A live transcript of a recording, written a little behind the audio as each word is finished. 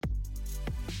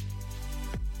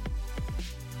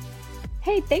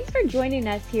Hey, thanks for joining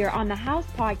us here on the House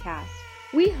Podcast.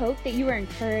 We hope that you are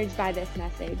encouraged by this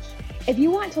message. If you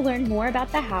want to learn more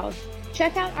about the House,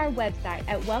 check out our website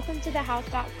at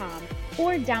welcometothehouse.com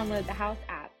or download the House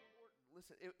app.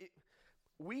 Listen,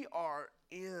 we are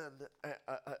in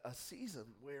a season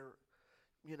where,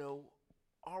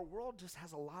 our world just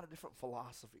has a lot of different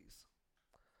philosophies.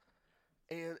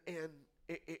 And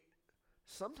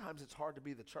sometimes it's hard to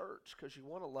be the church because you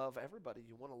want to love everybody.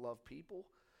 You want to love people,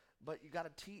 but you got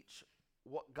to teach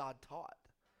what God taught.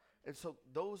 And so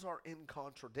those are in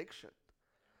contradiction.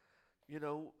 You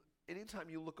know,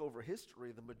 anytime you look over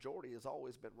history, the majority has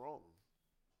always been wrong.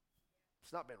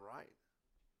 It's not been right.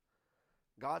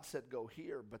 God said go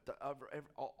here, but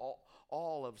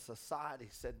all of society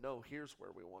said no, here's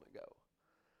where we want to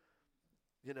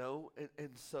go.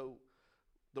 And so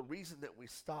the reason that we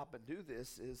stop and do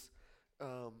this is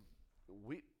um,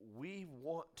 we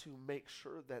want to make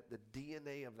sure that the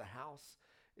DNA of the house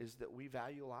is that we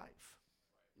value life.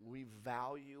 We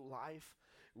value life.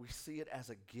 We see it as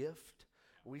a gift.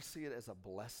 We see it as a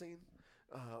blessing.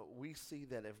 We see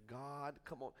that if God,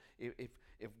 come on,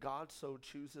 if God so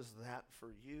chooses that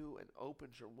for you and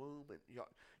opens your womb, and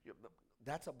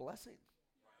that's a blessing.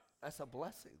 That's a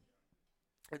blessing.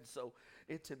 And so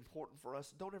it's important for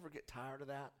us. Don't ever get tired of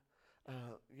that.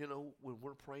 When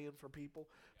we're praying for people,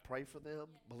 pray for them,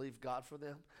 believe God for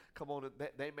them. Come on,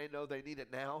 they may know they need it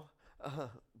now,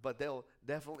 but they'll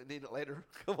definitely need it later.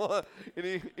 Come on,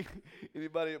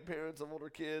 anybody, parents of older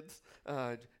kids,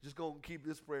 just go and keep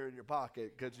this prayer in your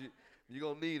pocket because you're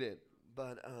gonna need it.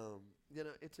 But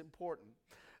it's important.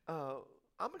 Uh,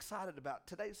 I'm excited about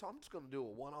today, so I'm just going to do a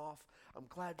one-off. I'm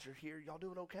glad you're here. Y'all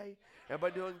doing okay?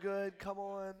 Everybody doing good? Come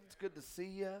on. It's good to see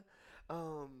you.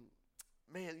 Um,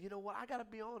 Man, you know what? I got to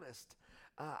be honest.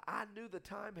 I knew the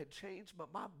time had changed,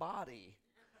 but my body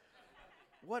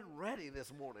wasn't ready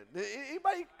this morning.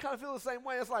 Anybody kind of feel the same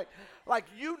way? It's like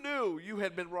you knew you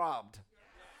had been robbed,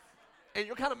 and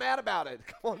you're kind of mad about it.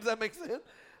 Come on, does that make sense?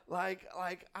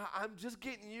 I'm just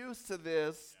getting used to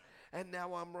this, and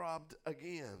now I'm robbed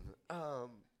again.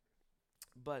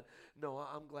 But no,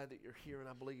 I'm glad that you're here, and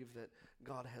I believe that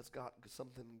God has got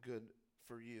something good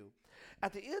for you.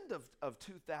 At the end of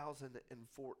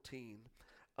 2014,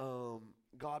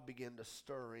 God began to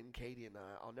stir in Katie and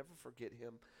I. I'll never forget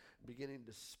him beginning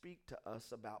to speak to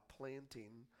us about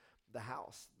planting the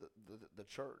house, the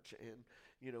church. And,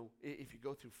 if you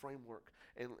go through framework,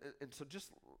 and so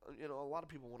just, a lot of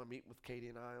people want to meet with Katie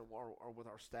and I or with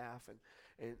our staff, and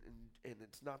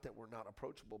it's not that we're not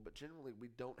approachable, but generally we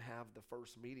don't have the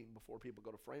first meeting before people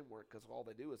go to framework because all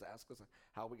they do is ask us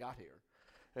how we got here.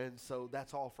 And so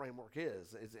that's all framework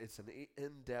is. It's an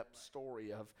in-depth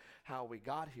story of how we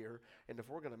got here. And if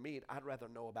we're going to meet, I'd rather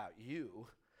know about you.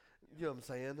 You know what I'm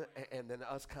saying? And then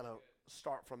us kind of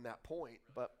start from that point.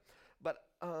 But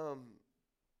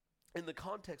in the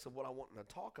context of what I want to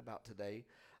talk about today,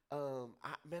 I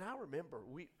remember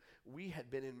we had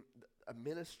been in a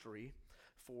ministry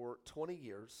for 20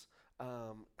 years.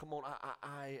 Come on,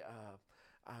 I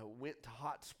went to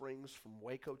Hot Springs from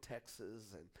Waco,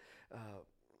 Texas, and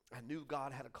I knew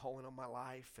God had a calling on my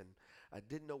life, and I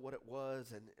didn't know what it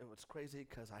was, and it was crazy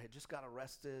because I had just got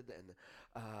arrested, and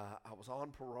I was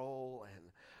on parole,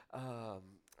 and I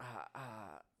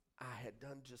had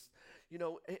done just,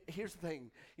 here's the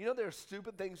thing, there are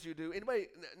stupid things you do. Anybody?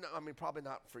 No, I mean, probably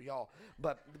not for y'all,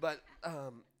 but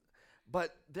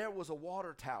there was a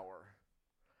water tower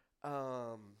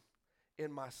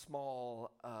in my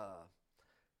small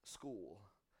school,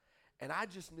 and I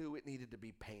just knew it needed to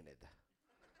be painted.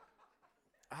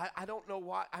 I don't know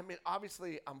why. I mean,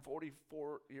 obviously, I'm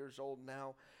 44 years old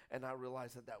now, and I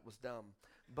realize that was dumb.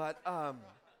 But at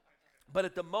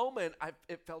the moment,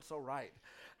 it felt so right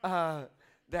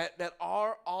that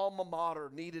our alma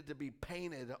mater needed to be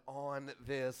painted on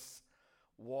this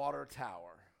water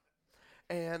tower.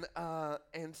 And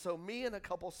so me and a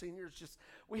couple seniors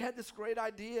we had this great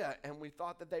idea, and we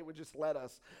thought that they would just let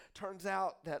us. Turns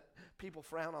out that people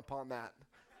frown upon that.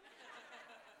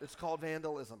 It's called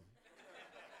vandalism.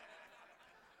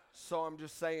 So I'm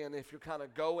just saying, if you're kind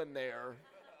of going there,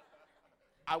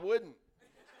 I wouldn't.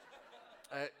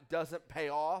 It doesn't pay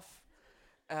off.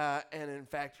 And in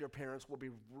fact, your parents will be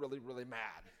really, really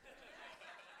mad.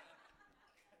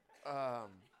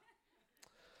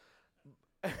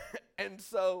 And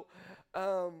so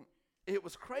it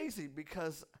was crazy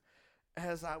because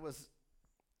as I was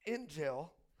in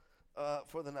jail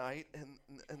for the night,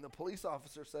 and the police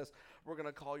officer says, "We're going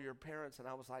to call your parents," and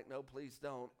I was like, "No, please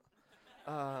don't.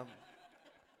 Um,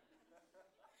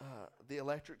 the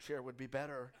electric chair would be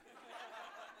better."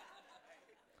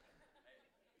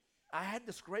 I had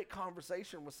this great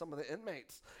conversation with some of the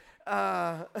inmates.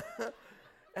 Uh,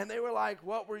 and they were like,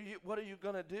 what are you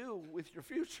going to do with your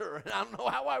future? And I don't know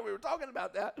why we were talking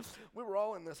about that. We were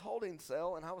all in this holding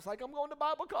cell, and I was like, I'm going to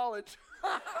Bible college.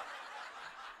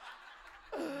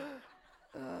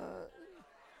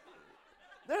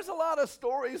 There's a lot of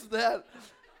stories that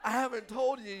I haven't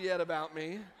told you yet about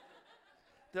me.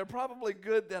 They're probably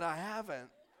good that I haven't.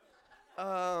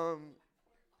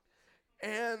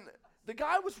 And the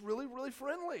guy was really, really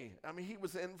friendly. I mean, he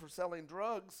was in for selling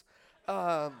drugs.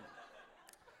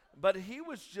 But he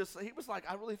was like,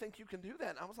 I really think you can do that.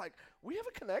 And I was like, we have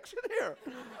a connection here.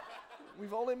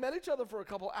 We've only met each other for a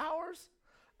couple hours.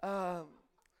 And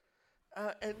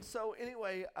so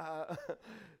anyway,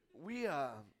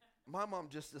 my mom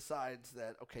just decides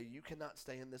that, okay, you cannot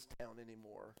stay in this town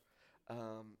anymore.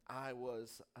 I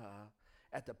was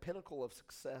at the pinnacle of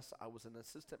success. I was an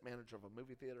assistant manager of a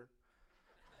movie theater.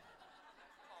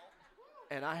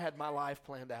 And I had my life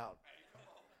planned out.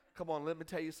 Come on, let me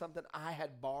tell you something. I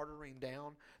had bartering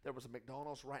down. There was a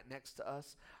McDonald's right next to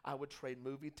us. I would trade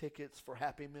movie tickets for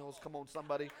Happy Meals. Come on,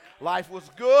 somebody. Life was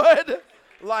good.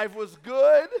 Life was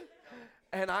good.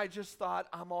 And I just thought,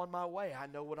 I'm on my way. I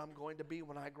know what I'm going to be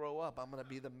when I grow up. I'm going to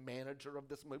be the manager of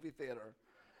this movie theater.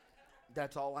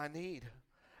 That's all I need.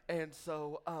 And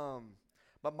so,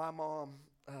 but my mom,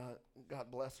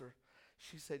 God bless her,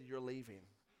 she said, you're leaving.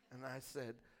 And I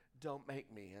said, don't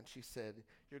make me. And she said,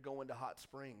 you're going to Hot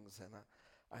Springs. And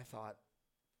I thought,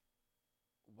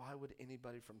 why would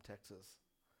anybody from Texas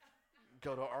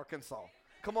go to Arkansas?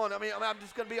 Come on, I'm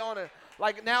just going to be honest.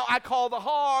 Like, now I call the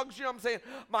hogs, you know what I'm saying?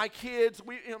 My kids,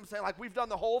 you know what I'm saying? Like, we've done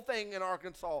the whole thing in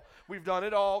Arkansas. We've done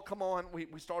it all. Come on, we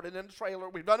started in the trailer.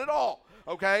 We've done it all,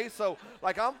 okay? So,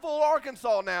 like, I'm full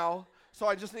Arkansas now, so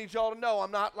I just need y'all to know I'm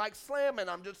not, like, slamming.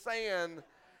 I'm just saying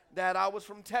that I was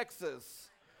from Texas.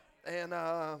 And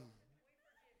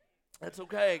it's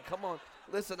okay. Come on,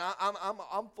 listen.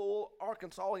 I'm full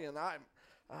Arkansasian.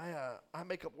 I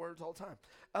make up words all the time.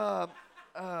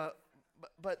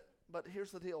 But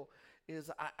here's the deal: is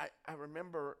I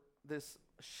remember this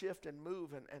shift and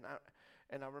move, and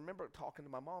I remember talking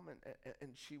to my mom,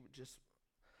 and she would just,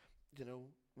 you know,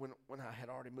 when I had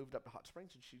already moved up to Hot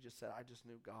Springs, and she just said, I just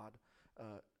knew God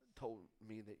told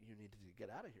me that you needed to get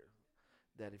out of here.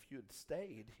 That if you had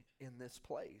stayed in this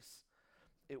place,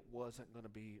 it wasn't going to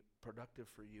be productive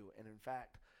for you. And in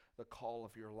fact, the call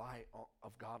of your life,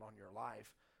 of God on your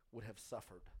life, would have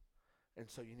suffered. And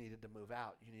so you needed to move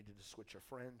out. You needed to switch your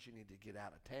friends. You needed to get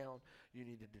out of town. You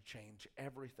needed to change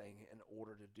everything in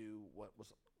order to do what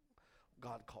was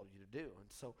God called you to do. And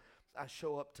so I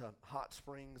show up to Hot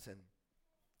Springs, and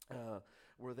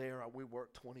we're there. We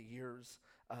worked 20 years.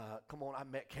 Come on, I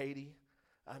met Katie.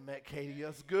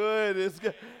 It's good. It's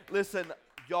good. Listen,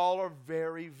 y'all are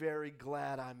very, very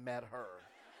glad I met her.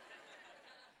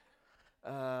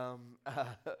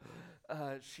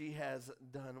 She has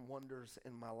done wonders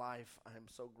in my life. I am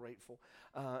so grateful.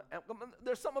 And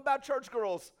there's something about church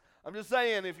girls. I'm just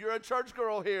saying, if you're a church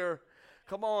girl here,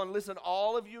 come on, listen,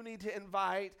 all of you need to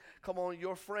invite, come on,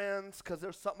 your friends, because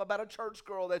there's something about a church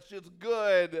girl that's just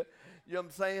good. You know what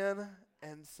I'm saying?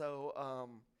 And so,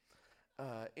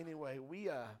 anyway, we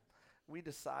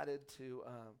decided to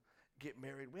get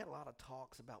married. We had a lot of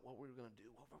talks about what we were going to do,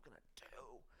 what we were going to do.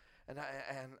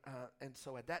 And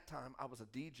so at that time I was a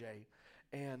DJ,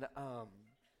 and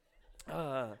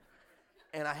I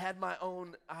had my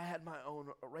own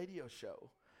radio show,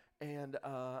 and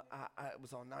I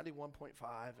was on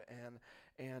 91.5,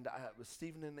 and I was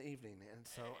Stephen in the evening, and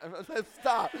so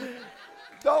stop,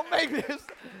 don't make this.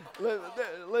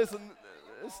 Listen,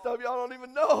 stuff y'all don't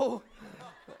even know,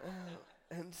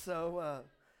 and so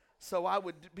I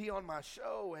would be on my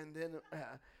show, and then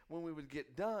when we would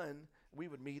get done, we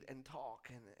would meet and talk,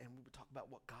 and we would talk about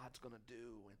what God's going to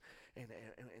do, and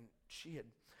she had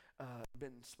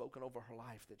been spoken over her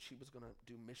life that she was going to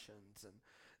do missions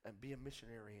and be a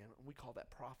missionary, and we call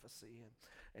that prophecy,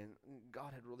 and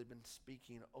God had really been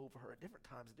speaking over her at different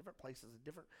times, at different places, at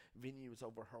different venues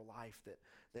over her life,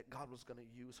 that God was going to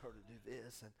use her to do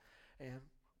this, and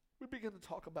we began to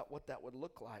talk about what that would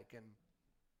look like, and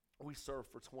we served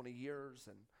for 20 years,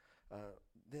 and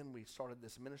then we started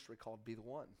this ministry called Be the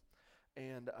One.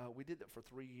 And we did that for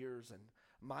 3 years, and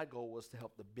my goal was to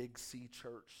help the Big C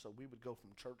church. So we would go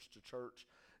from church to church,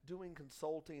 doing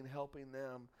consulting, helping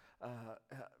them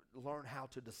learn how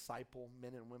to disciple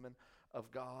men and women of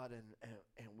God, and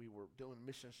we were doing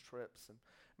missions trips. And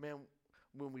man,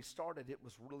 when we started, it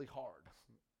was really hard.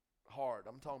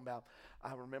 I'm talking about,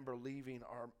 I remember leaving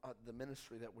the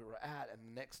ministry that we were at, and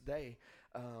the next day,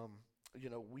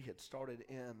 we had started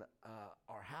in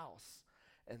our house.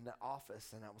 in the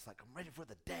office, and I was like, I'm ready for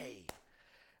the day.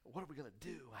 What are we going to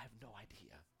do? I have no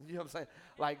idea. You know what I'm saying?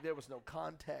 Like, there was no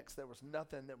context. There was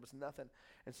nothing.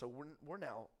 And so we're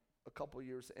now a couple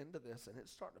years into this, and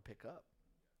it's starting to pick up.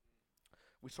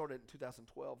 We started in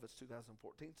 2012. It's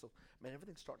 2014. So, man,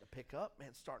 everything's starting to pick up.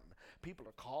 Man, people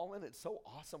are calling. It's so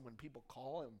awesome when people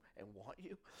call and want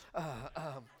you.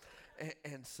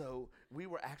 And so we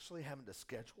were actually having to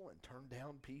schedule and turn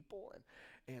down people.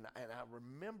 And I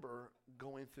remember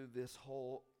going through this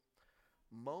whole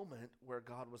moment where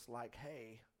God was like,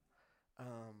 hey,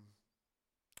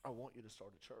 I want you to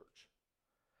start a church.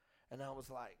 And I was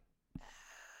like,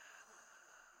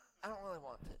 I don't really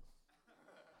want to.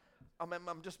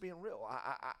 I'm just being real.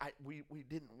 We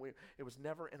didn't. It was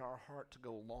never in our heart to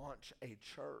go launch a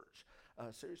church.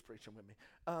 Serious preaching with me.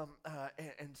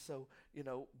 And so,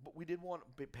 but we did want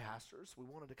big pastors. We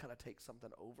wanted to kind of take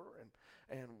something over,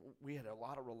 and we had a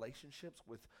lot of relationships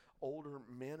with older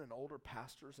men and older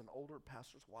pastors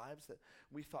wives that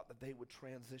we thought that they would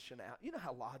transition out. You know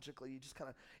how logically you just kind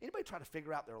of, anybody try to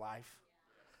figure out their life?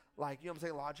 Like, you know what I'm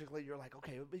saying? Logically, you're like,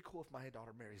 okay, it would be cool if my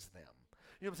daughter marries them.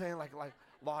 You know what I'm saying? Like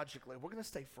logically, we're going to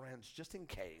stay friends just in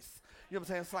case. You know what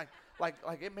I'm saying? It's like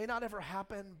it may not ever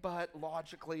happen, but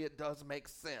logically it does make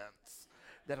sense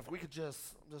that if we could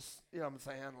just you know what I'm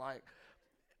saying? Like,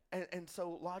 and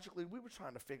so logically we were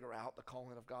trying to figure out the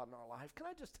calling of God in our life. Can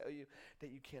I just tell you that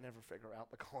you can't ever figure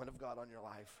out the calling of God on your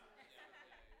life?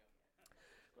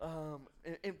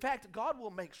 In fact, God will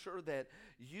make sure that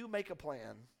you make a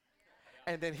plan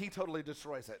and then he totally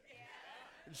destroys it.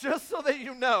 Just so that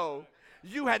you know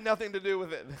you had nothing to do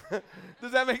with it.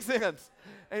 Does that make sense?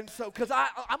 And so, because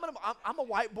I'm a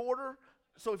whiteboarder.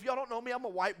 So if y'all don't know me, I'm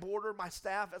a whiteboarder. My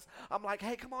staff is, I'm like,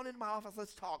 hey, come on into my office,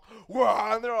 let's talk.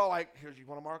 And they're all like, here's, you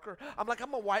want a marker? I'm like,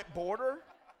 I'm a whiteboarder.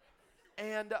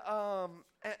 And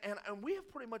we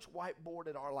have pretty much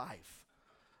whiteboarded our life.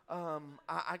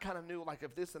 I kind of knew, like,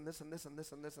 if this and this and this and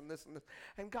this and this and this and this.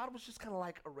 And God was just kind of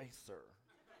like eraser.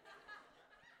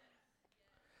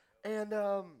 And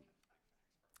I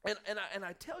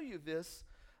tell you this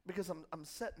because I'm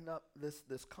setting up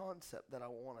this concept that I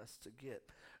want us to get.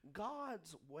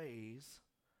 God's ways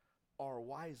are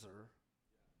wiser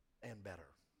and better.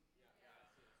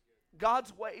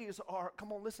 God's ways are,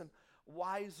 come on, listen,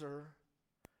 wiser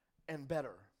and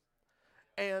better.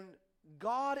 And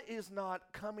God is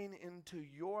not coming into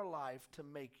your life to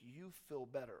make you feel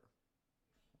better.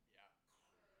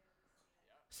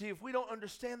 See, if we don't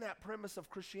understand that premise of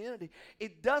Christianity,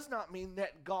 it does not mean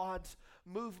that God's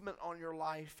movement on your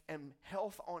life and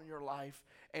health on your life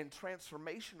and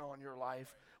transformation on your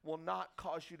life will not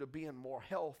cause you to be in more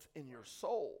health in your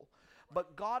soul.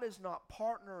 But God is not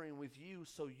partnering with you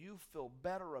so you feel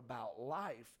better about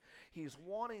life. He's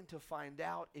wanting to find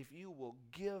out if you will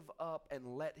give up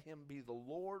and let him be the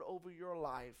Lord over your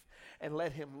life and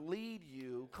let him lead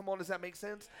you. Come on, does that make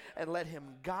sense? And let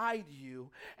him guide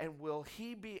you. And will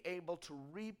he be able to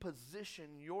reposition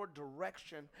your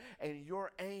direction and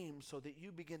your aim so that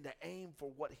you begin to aim for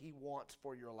what he wants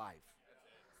for your life?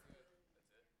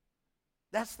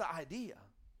 That's the idea.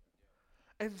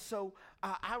 And so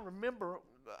I remember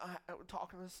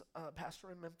talking to this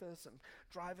pastor in Memphis and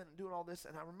driving and doing all this,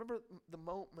 and I remember the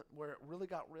moment where it really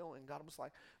got real, and God was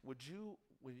like, will you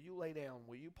lay down,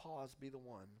 will you pause, be the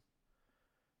one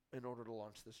in order to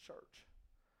launch this church?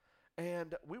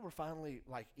 And we were finally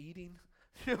like eating.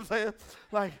 You know what I'm saying?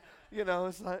 Like,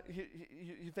 it's like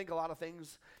you think a lot of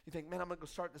things. You think, man, I'm going to go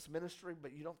start this ministry,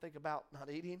 but you don't think about not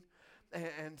eating.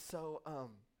 And so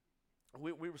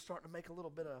we were starting to make a little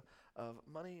bit of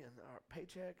money and our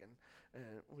paycheck, and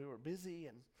we were busy,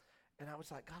 and I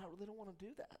was like, God, I really don't want to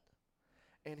do that.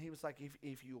 And he was like,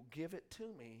 if you'll give it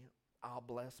to me, I'll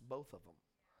bless both of them.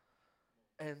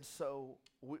 And so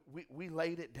we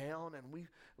laid it down, and we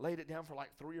laid it down for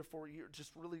like 3 or 4 years,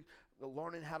 just really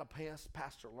learning how to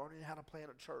pastor, learning how to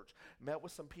plant a church, met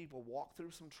with some people, walked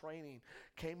through some training,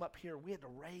 came up here. We had to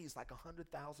raise like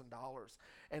 $100,000.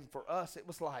 And for us, it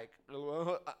was like,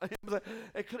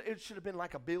 it should have been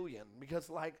like $1 billion, because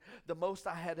like the most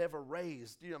I had ever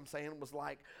raised, you know what I'm saying, was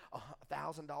like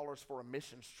 $1,000 for a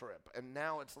missions trip. And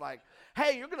now it's like,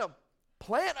 hey, you're going to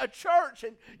plant a church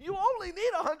and you only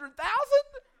need $100,000?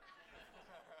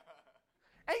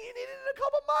 And you need it in a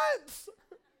couple months.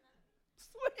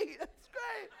 Sweet, that's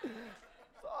great.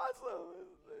 It's awesome.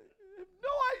 I have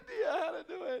no idea how to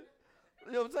do it.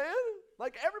 You know what I'm saying?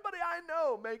 Like, everybody I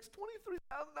know makes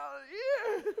 $23,000 a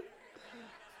year.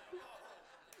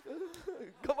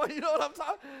 Come on, you know what I'm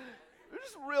talking?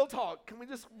 Just real talk. Can we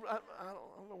just, I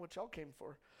don't know what y'all came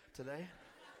for today.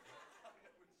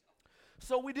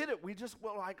 So we did it. We just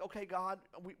were like, okay, God,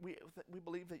 we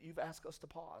believe that you've asked us to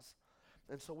pause.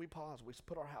 And so we paused. We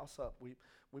put our house up. We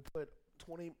put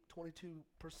 22%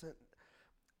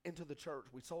 into the church.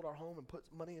 We sold our home and put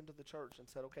money into the church and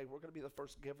said, okay, we're going to be the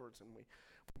first givers. And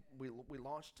we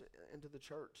launched into the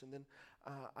church. And then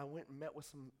I went and met with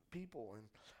some people, and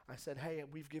I said, hey,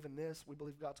 we've given this. We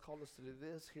believe God's called us to do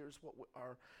this. Here's what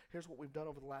we've done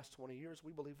over the last 20 years.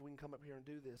 We believe we can come up here and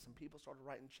do this. And people started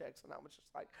writing checks, and I was just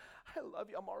like, I love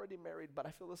you. I'm already married, but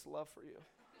I feel this love for you. I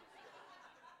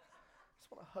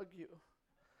just want to hug you.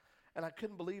 And I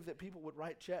couldn't believe that people would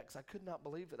write checks. I could not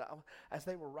believe it. As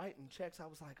they were writing checks, I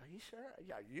was like, are you sure?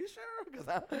 Yeah, are you sure?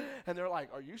 And they're like,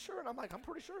 are you sure? And I'm like, I'm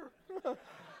pretty sure.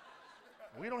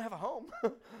 We don't have a home.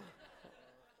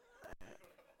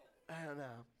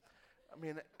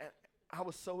 And I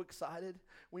was so excited.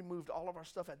 We moved all of our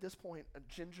stuff. At this point,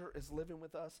 Ginger is living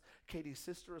with us. Katie's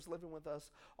sister is living with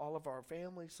us. All of our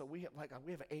family. So we have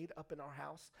 8 up in our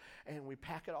house, and we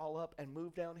pack it all up and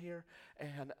move down here.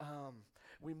 And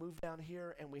we moved down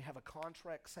here, and we have a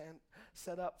contract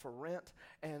set up for rent,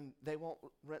 and they won't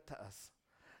rent to us.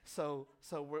 So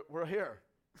we're here.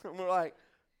 And we're like,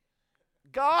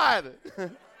 God.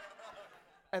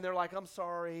 And they're like, I'm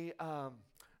sorry.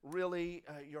 Really,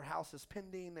 your house is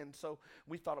pending. And so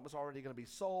we thought it was already going to be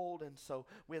sold. And so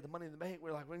we had the money in the bank.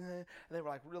 We were like, and they were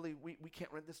like, really, we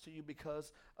can't rent this to you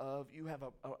because of you have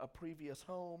a previous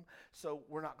home. So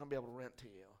we're not going to be able to rent to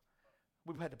you.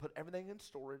 We've had to put everything in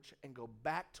storage and go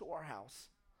back to our house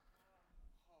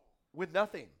with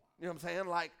nothing. You know what I'm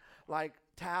saying? Like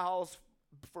towels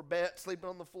for bed, sleeping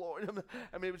on the floor.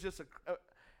 I mean, it was just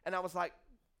and I was like,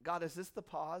 God, is this the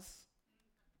pause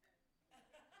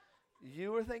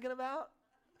you were thinking about?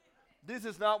 This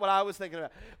is not what I was thinking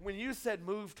about. When you said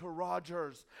move to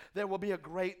Rogers, there will be a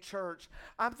great church,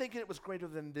 I'm thinking it was greater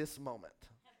than this moment.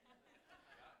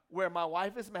 Where my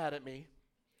wife is mad at me.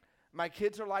 My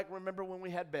kids are like, remember when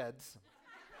we had beds?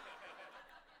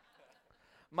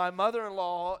 My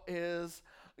mother-in-law is,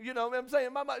 you know what I'm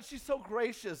saying? My mother, she's so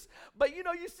gracious. But, you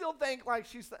know, you still think like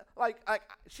she's, like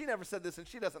she never said this and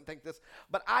she doesn't think this.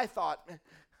 But I thought,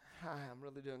 I'm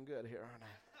really doing good here, aren't I?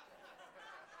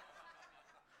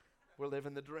 We're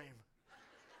living the dream.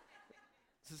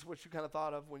 Is this what you kind of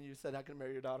thought of when you said I can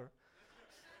marry your daughter?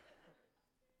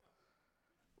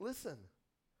 Listen.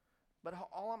 But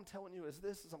all I'm telling you is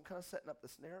this, is I'm kind of setting up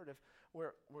this narrative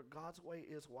where God's way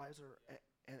is wiser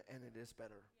and it is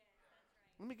better.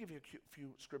 Let me give you a few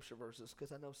scripture verses,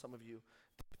 because I know some of you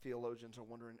theologians are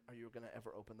wondering, are you going to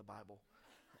ever open the Bible?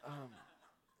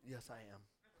 Yes, I am.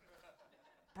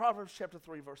 Proverbs chapter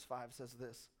 3, verse 5 says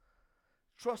this: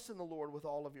 trust in the Lord with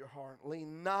all of your heart.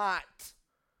 Lean not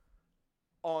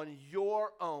on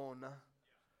your own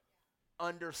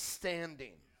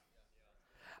understanding.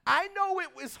 I know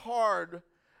it was hard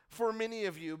for many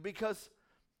of you because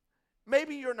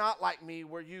maybe you're not like me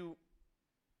where you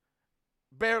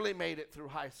barely made it through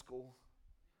high school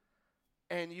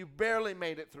and you barely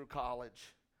made it through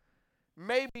college.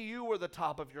 Maybe you were the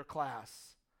top of your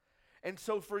class. And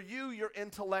so for you, your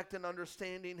intellect and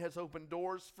understanding has opened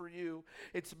doors for you.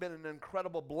 It's been an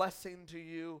incredible blessing to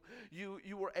you.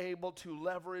 You were able to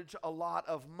leverage a lot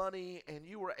of money, and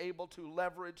you were able to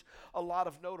leverage a lot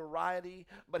of notoriety.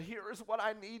 But here is what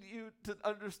I need you to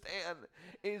understand,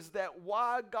 is that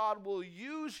while God will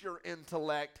use your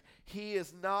intellect, he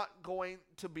is not going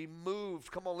to be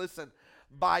moved, come on, listen,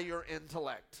 by your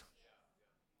intellect.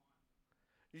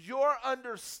 Your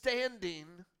understanding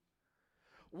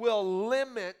will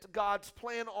limit God's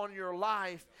plan on your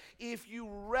life if you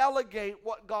relegate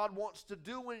what God wants to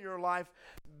do in your life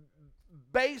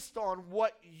based on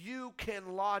what you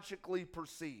can logically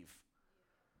perceive.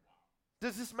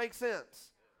 Does this make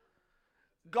sense?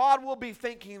 God will be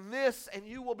thinking this and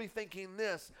you will be thinking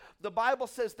this. The Bible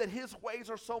says that his ways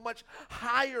are so much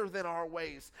higher than our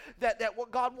ways. That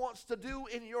what God wants to do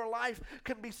in your life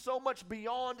can be so much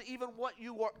beyond even what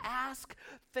you will ask,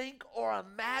 think, or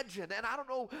imagine. And I don't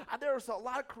know, there's a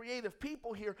lot of creative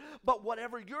people here, but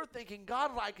whatever you're thinking, God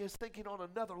is thinking on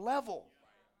another level.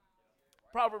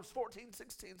 Proverbs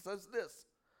 14:16 says this: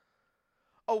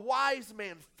 a wise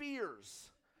man fears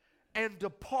and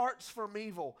departs from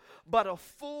evil, but a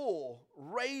fool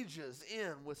rages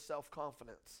in with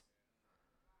self-confidence.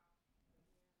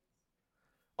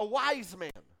 A wise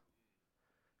man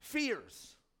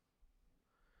fears.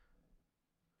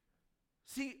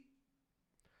 See,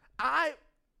 I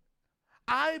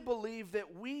believe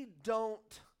that we don't,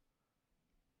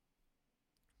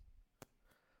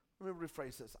 let me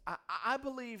rephrase this. I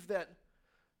believe that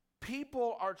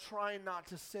people are trying not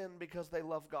to sin because they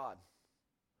love God.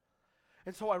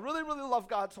 And so I really, really love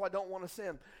God, so I don't want to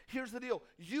sin. Here's the deal.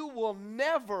 You will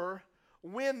never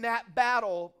win that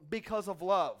battle because of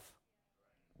love.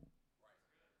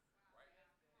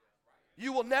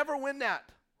 You will never win that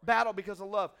battle because of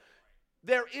love.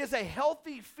 There is a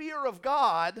healthy fear of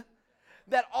God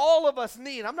that all of us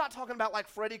need. I'm not talking about like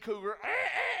Freddy Krueger.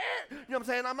 You know what I'm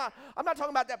saying? I'm not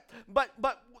talking about that. But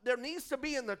there needs to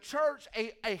be in the church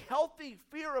a healthy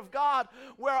fear of God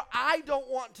where I don't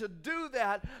want to do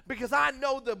that because I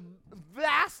know the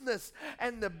vastness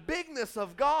and the bigness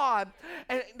of God.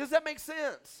 And does that make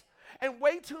sense? And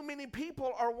way too many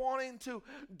people are wanting to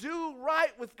do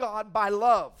right with God by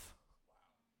love.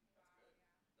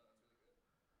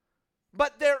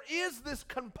 But there is this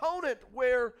component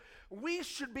where we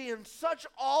should be in such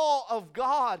awe of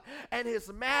God and His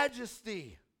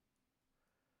majesty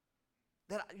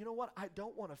that, you know what, I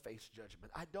don't want to face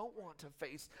judgment. I don't want to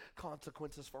face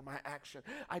consequences for my action.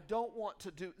 I don't want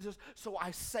to do this. So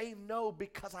I say no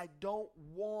because I don't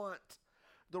want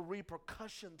the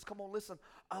repercussions, come on, listen,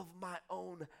 of my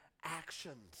own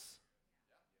actions.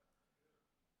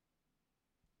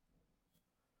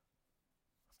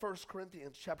 1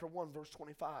 Corinthians chapter 1, verse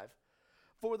 25.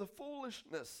 For the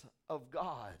foolishness of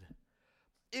God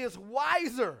is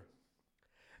wiser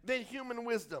than human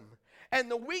wisdom, and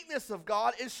the weakness of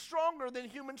God is stronger than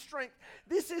human strength.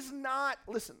 This is not,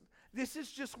 listen, this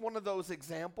is just one of those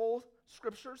example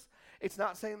scriptures. It's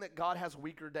not saying that God has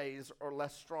weaker days or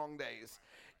less strong days.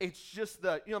 It's just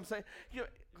the, you know what I'm saying? You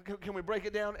know, can we break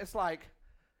it down? It's like,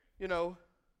 you know,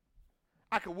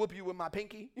 I could whoop you with my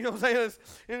pinky. You know what I'm saying?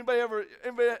 Anybody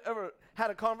ever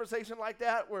had a conversation like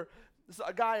that where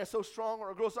a guy is so strong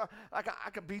or a girl so like I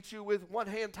could beat you with one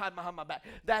hand tied behind my back?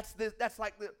 That's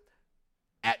like the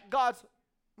at God's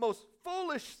most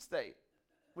foolish state,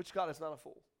 which God is not a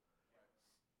fool.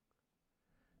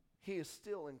 He is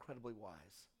still incredibly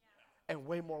wise and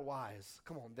way more wise,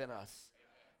 come on, than us.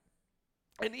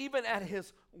 And even at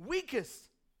his weakest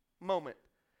moment,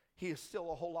 he is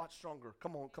still a whole lot stronger.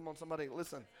 Come on, somebody,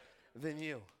 listen, than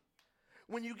you.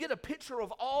 When you get a picture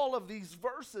of all of these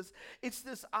verses, it's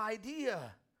this idea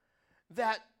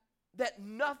that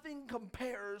nothing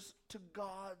compares to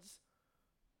God's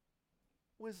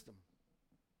wisdom.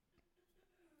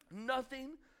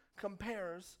 Nothing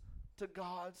compares to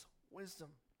God's wisdom.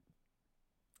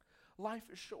 Life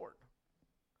is short.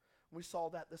 We saw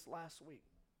that this last week.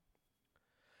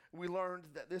 We learned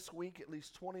that this week at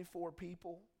least 24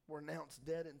 people were announced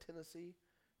dead in Tennessee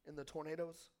in the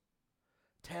tornadoes.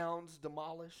 Towns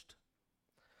demolished.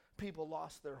 People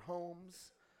lost their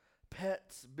homes,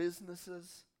 pets,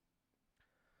 businesses.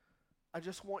 I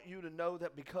just want you to know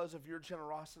that because of your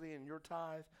generosity and your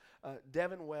tithe,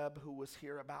 Devin Webb, who was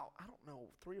here about,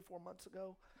 3 or 4 months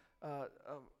ago,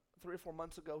 3 or 4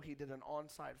 months ago, he did an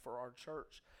on-site for our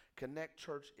church. Connect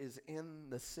Church is in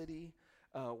the city,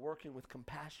 working with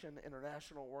Compassion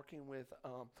International, working with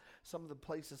some of the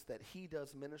places that he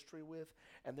does ministry with,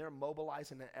 and they're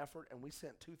mobilizing an effort, and we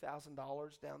sent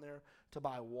 $2,000 down there to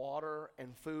buy water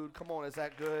and food. Come on, is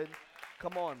that good?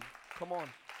 Come on.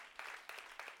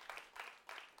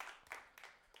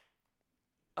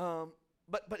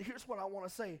 But here's what I want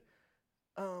to say.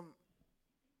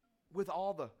 With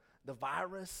all the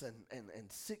virus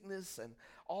and sickness and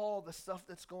all the stuff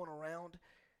that's going around,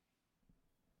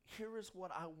 here is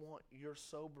what I want your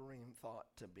sobering thought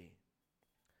to be.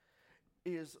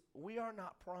 Is we are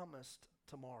not promised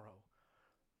tomorrow.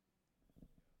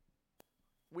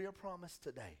 We are promised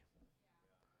today.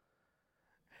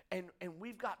 And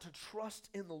we've got to trust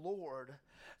in the Lord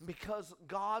because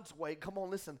God's way, come on,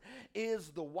 listen, is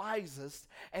the wisest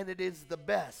and it is the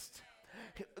best.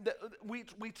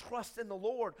 We trust in the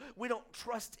Lord. We don't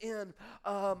trust in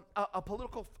a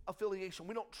political affiliation.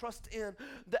 We don't trust in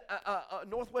the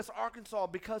Northwest Arkansas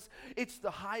because it's the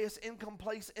highest income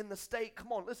place in the state.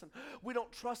 Come on, listen. We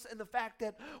don't trust in the fact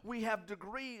that we have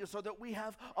degrees or that we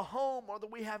have a home or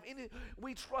that we have any.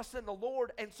 We trust in the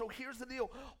Lord. And so here's the deal.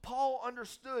 Paul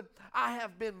understood, I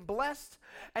have been blessed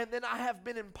and then I have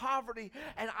been in poverty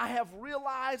and I have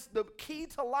realized the key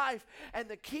to life. And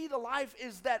the key to life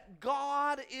is that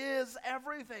God is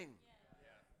everything.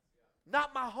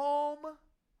 Not my home,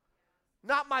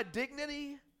 not my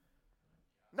dignity,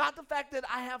 not the fact that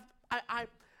I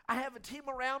have a team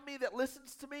around me that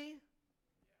listens to me.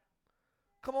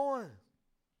 Come on.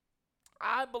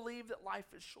 I believe that life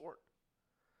is short.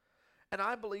 And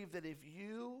I believe that if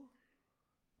you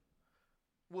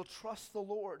will trust the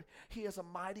Lord, He has a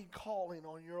mighty calling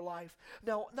on your life.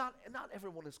 Now, not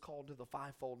everyone is called to the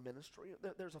fivefold ministry.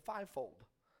 There's a fivefold.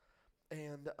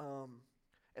 And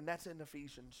that's in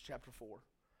Ephesians chapter 4.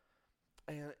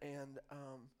 And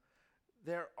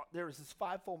there is this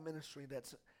fivefold ministry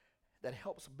that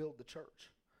helps build the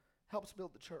church. Helps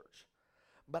build the church.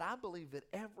 But I believe that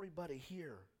everybody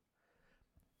here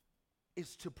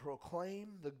is to proclaim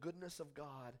the goodness of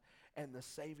God and the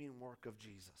saving work of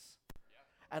Jesus.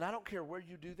 And I don't care where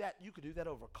you do that. You could do that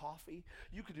over coffee.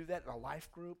 You could do that in a life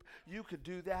group. You could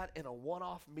do that in a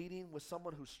one-off meeting with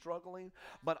someone who's struggling.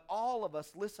 But all of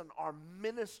us, listen, are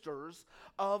ministers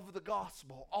of the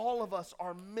gospel. All of us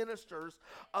are ministers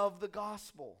of the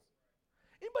gospel.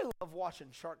 Anybody love watching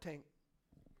Shark Tank?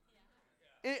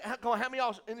 Come on, how many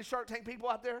of y'all, any Shark Tank people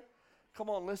out there? Come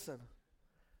on, listen.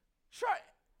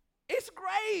 It's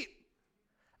great.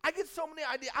 I get so many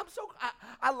ideas.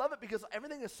 I love it because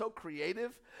everything is so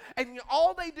creative. And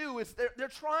all they do is they're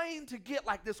trying to get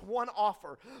like this one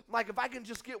offer. Like if I can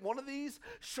just get one of these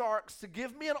sharks to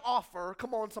give me an offer,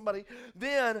 come on somebody,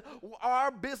 then our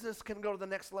business can go to the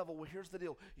next level. Well, here's the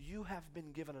deal. You have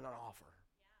been given an offer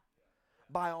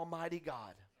by Almighty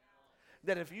God.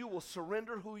 That if you will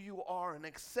surrender who you are and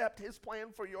accept His plan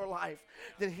for your life,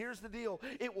 then here's the deal.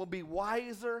 It will be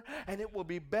wiser and it will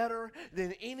be better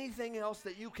than anything else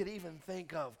that you could even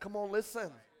think of. Come on,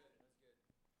 listen.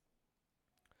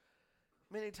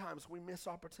 Many times we miss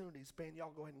opportunities. Man, y'all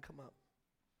go ahead and come up.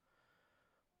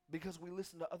 Because we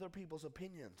listen to other people's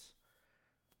opinions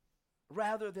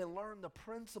rather than learn the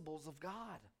principles of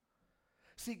God.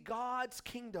 See, God's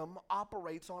kingdom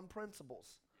operates on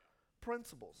principles.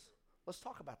 Principles. Let's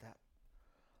talk about that.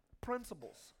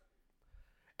 Principles.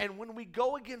 And when we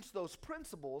go against those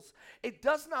principles, it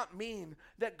does not mean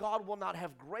that God will not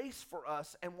have grace for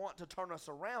us and want to turn us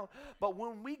around. But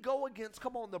when we go against,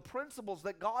 come on, the principles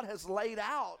that God has laid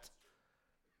out,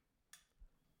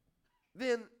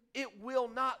 then it will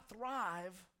not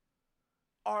thrive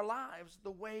our lives the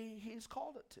way He's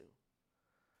called it to.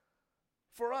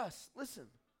 For us, listen,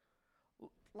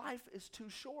 life is too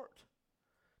short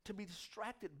to be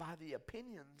distracted by the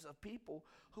opinions of people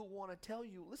who want to tell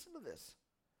you, listen to this,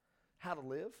 how to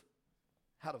live,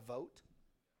 how to vote.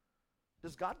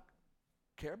 Does God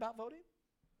care about voting?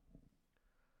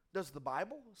 Does the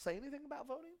Bible say anything about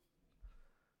voting?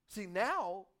 See,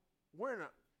 now we're in a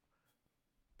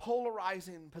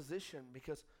polarizing position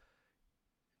because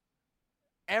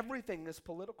everything is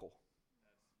political.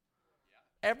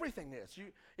 Everything is.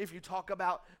 If you talk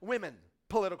about women,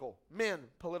 political, men,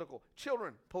 political,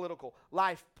 children, political,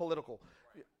 life, political.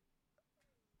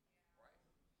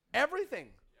 Everything.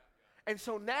 And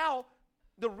so now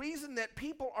the reason that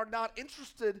people are not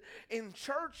interested in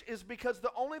church is because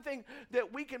the only thing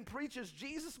that we can preach is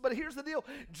Jesus. But here's the deal.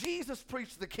 Jesus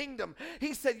preached the kingdom.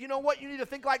 He said, you know what? You need to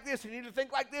think like this. You need to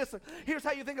think like this. And here's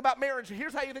how you think about marriage. And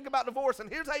here's how you think about divorce.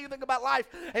 And here's how you think about life.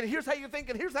 And here's how you think.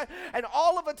 And here's how. And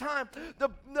all of the time,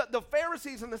 the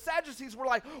Pharisees and the Sadducees were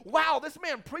like, wow, this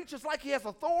man preaches like he has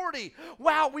authority.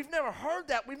 Wow, we've never heard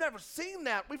that. We've never seen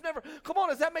that. Come on,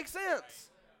 does that make sense?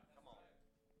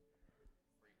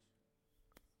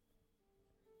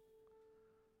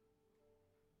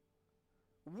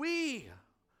 We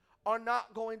are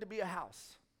not going to be a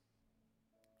house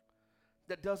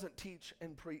that doesn't teach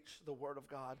and preach the Word of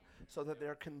God so that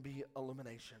there can be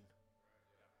illumination.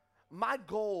 My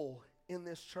goal in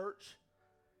this church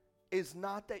is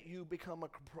not that you become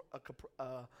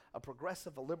a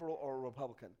progressive, a liberal, or a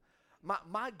Republican.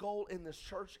 My goal in this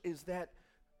church is that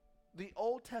the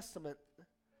Old Testament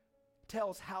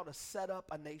tells how to set up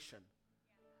a nation.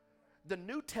 The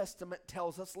New Testament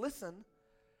tells us, listen,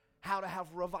 how to have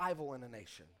revival in a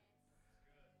nation.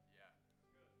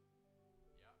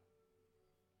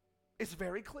 It's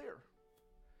very clear.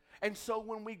 And so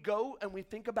when we go and we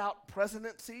think about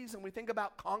presidencies and we think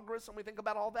about Congress and we think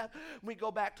about all that, we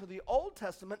go back to the Old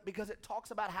Testament because it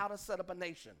talks about how to set up a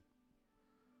nation.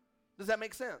 Does that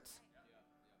make sense?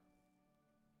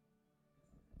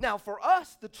 Now for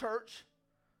us, the church,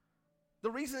 the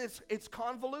reason it's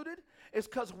convoluted is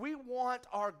because we want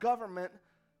our government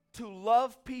to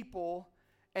love people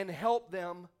and help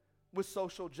them with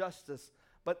social justice.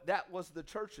 But that was the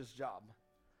church's job.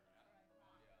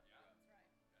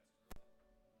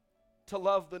 To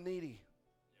love the needy,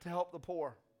 to help the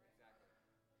poor,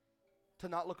 to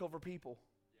not look over people,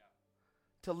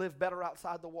 to live better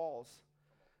outside the walls,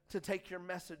 to take your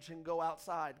message and go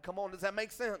outside. Come on, does that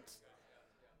make sense?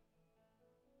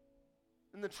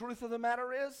 And the truth of the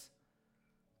matter is,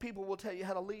 people will tell you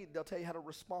how to lead. They'll tell you how to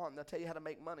respond. They'll tell you how to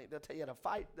make money. They'll tell you how to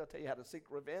fight. They'll tell you how to seek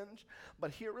revenge.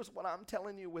 But here is what I'm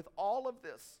telling you with all of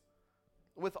this,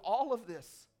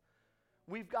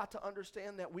 we've got to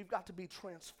understand that we've got to be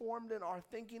transformed in our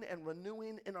thinking and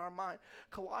renewing in our mind.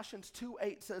 Colossians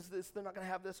 2:8 says this. They're not going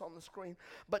to have this on the screen.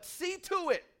 But see to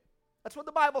it That's what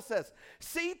the Bible says.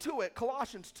 See to it,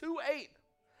 Colossians 2:8.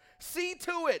 See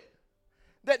to it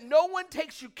that no one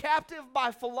takes you captive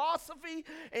by philosophy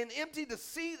and empty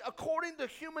deceit according to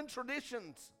human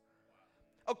traditions,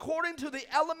 according to the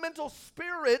elemental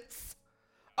spirits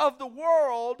of the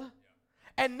world,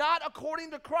 and not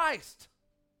according to Christ.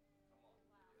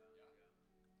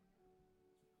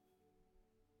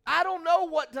 I don't know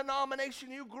what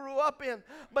denomination you grew up in,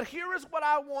 but here is what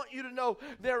I want you to know.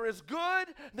 There is good,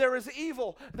 there is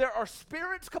evil. There are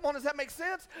spirits, come on, does that make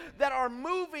sense? That are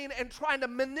moving and trying to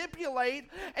manipulate.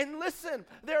 And listen,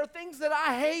 there are things that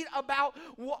I hate about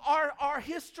our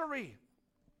history.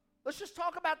 Let's just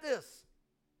talk about this.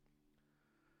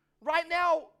 Right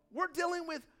now, we're dealing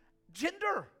with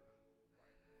gender.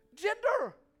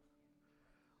 Gender.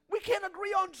 We can't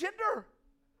agree on gender.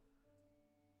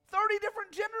 30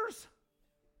 different genders.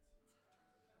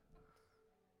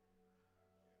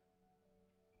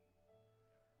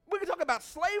 We could talk about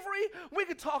slavery. We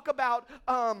could talk about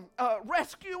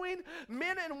rescuing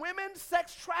men and women,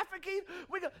 sex trafficking.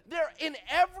 They're in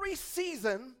every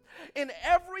season, in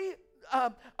every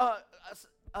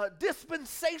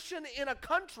dispensation in a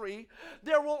country,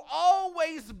 there will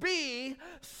always be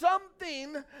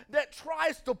something that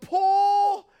tries to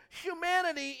pull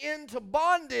humanity into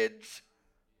bondage.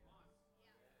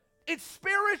 It's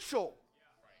spiritual.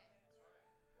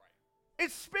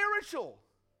 It's spiritual.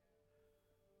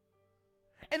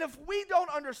 And if we don't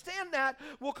understand that,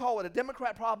 we'll call it a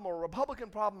Democrat problem or a Republican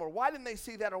problem, or why didn't they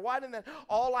see that, or why didn't that?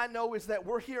 All I know is that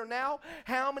we're here now.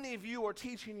 How many of you are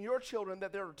teaching your children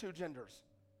that there are two genders?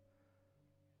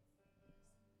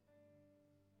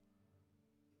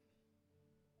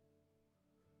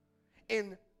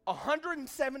 In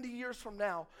 170 years from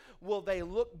now, will they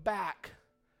look back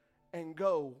and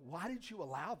go, why did you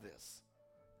allow this?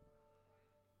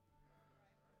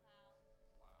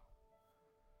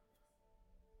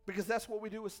 Because that's what we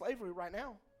do with slavery right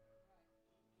now.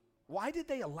 Why did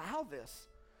they allow this?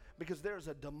 Because there's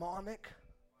a demonic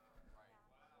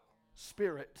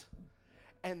spirit,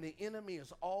 and the enemy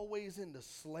is always into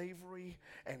slavery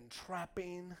and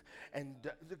trapping and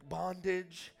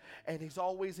bondage, and he's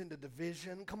always into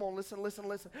division. Come on, listen.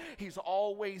 He's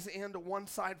always into one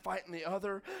side fighting the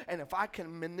other, and if I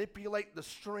can manipulate the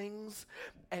strings,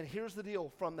 and here's the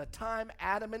deal, from the time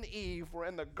Adam and Eve were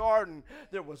in the garden,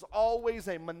 there was always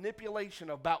a manipulation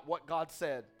about what God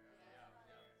said.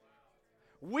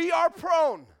 We are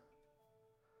prone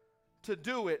to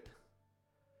do it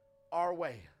our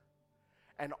way.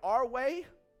 And our way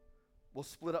will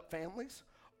split up families.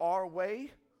 Our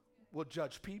way will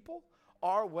judge people.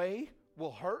 Our way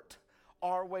will hurt.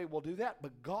 Our way will do that.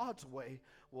 But God's way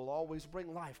will always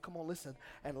bring life. Come on, listen.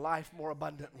 And life more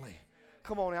abundantly.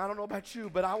 Come on, I don't know about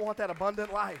you, but I want that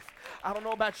abundant life. I don't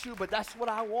know about you, but that's what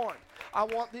I want. I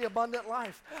want the abundant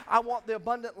life. I want the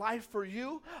abundant life for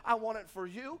you. I want it for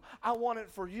you. I want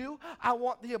it for you. I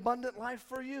want the abundant life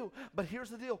for you. But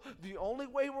here's the deal. The only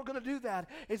way we're going to do that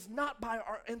is not by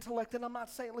our intellect. And I'm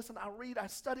not saying, listen, I read, I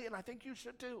study, and I think you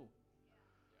should too.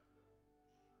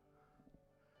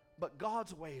 But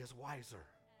God's way is wiser,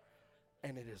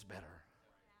 and it is better.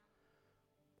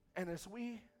 And as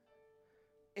we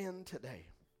end today,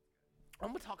 I'm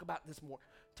going to talk about this more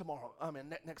tomorrow.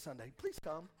 Next Sunday. Please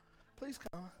come.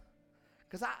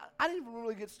 Because I didn't even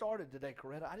really get started today,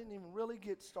 Coretta. I didn't even really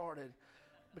get started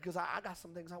because I got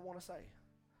some things I want to say.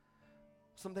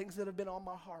 Some things that have been on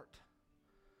my heart.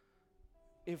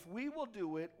 If we will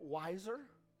do it wiser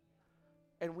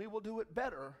and we will do it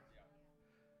better,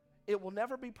 it will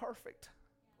never be perfect,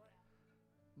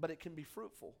 but it can be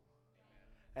fruitful.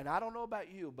 And I don't know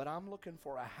about you, but I'm looking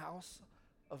for a house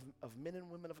of men and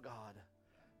women of God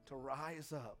to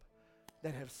rise up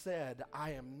that have said,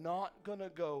 I am not going to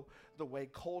go the way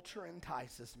culture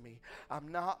entices me. I'm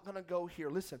not going to go here.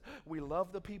 Listen, we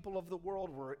love the people of the world.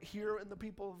 We're here in the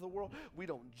people of the world. We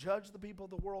don't judge the people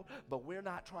of the world, but we're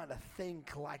not trying to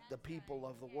think like the people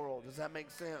of the world. Does that make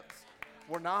sense?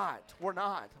 We're not.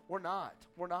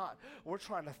 We're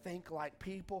trying to think like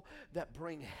people that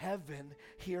bring heaven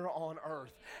here on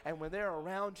earth. And when they're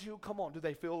around you, come on, do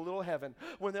they feel a little heaven?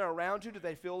 When they're around you, do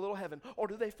they feel a little heaven? Or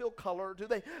do they feel color? Do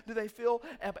they feel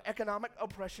economic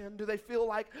oppression? Do they feel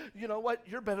like, you know what,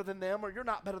 you're better than them or you're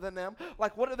not better than them?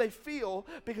 Like, what do they feel?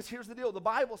 Because here's the deal. The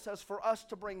Bible says for us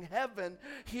to bring heaven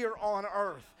here on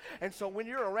earth. And so when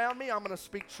you're around me, I'm going to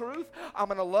speak truth. I'm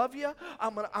going to love you.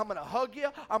 I'm going to hug you.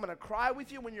 I'm going to cry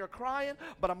with you when you're crying,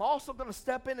 but I'm also going to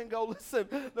step in and go, listen,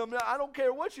 I don't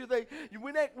care what you think.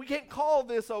 We can't call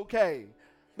this okay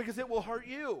because it will hurt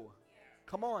you.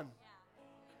 Come on.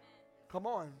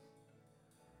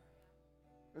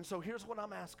 And so here's what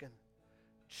I'm asking.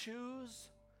 Choose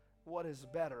what is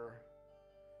better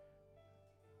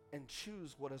and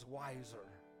choose what is wiser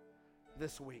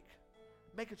this week.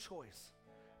 Make a choice.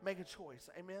 Make a choice.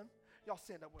 Amen? Y'all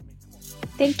stand up with me. Come on.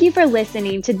 Thank you for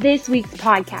listening to this week's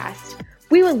podcast.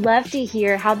 We would love to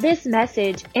hear how this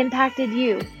message impacted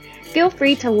you. Feel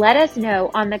free to let us know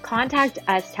on the Contact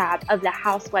Us tab of the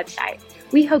House website.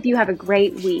 We hope you have a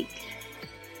great week.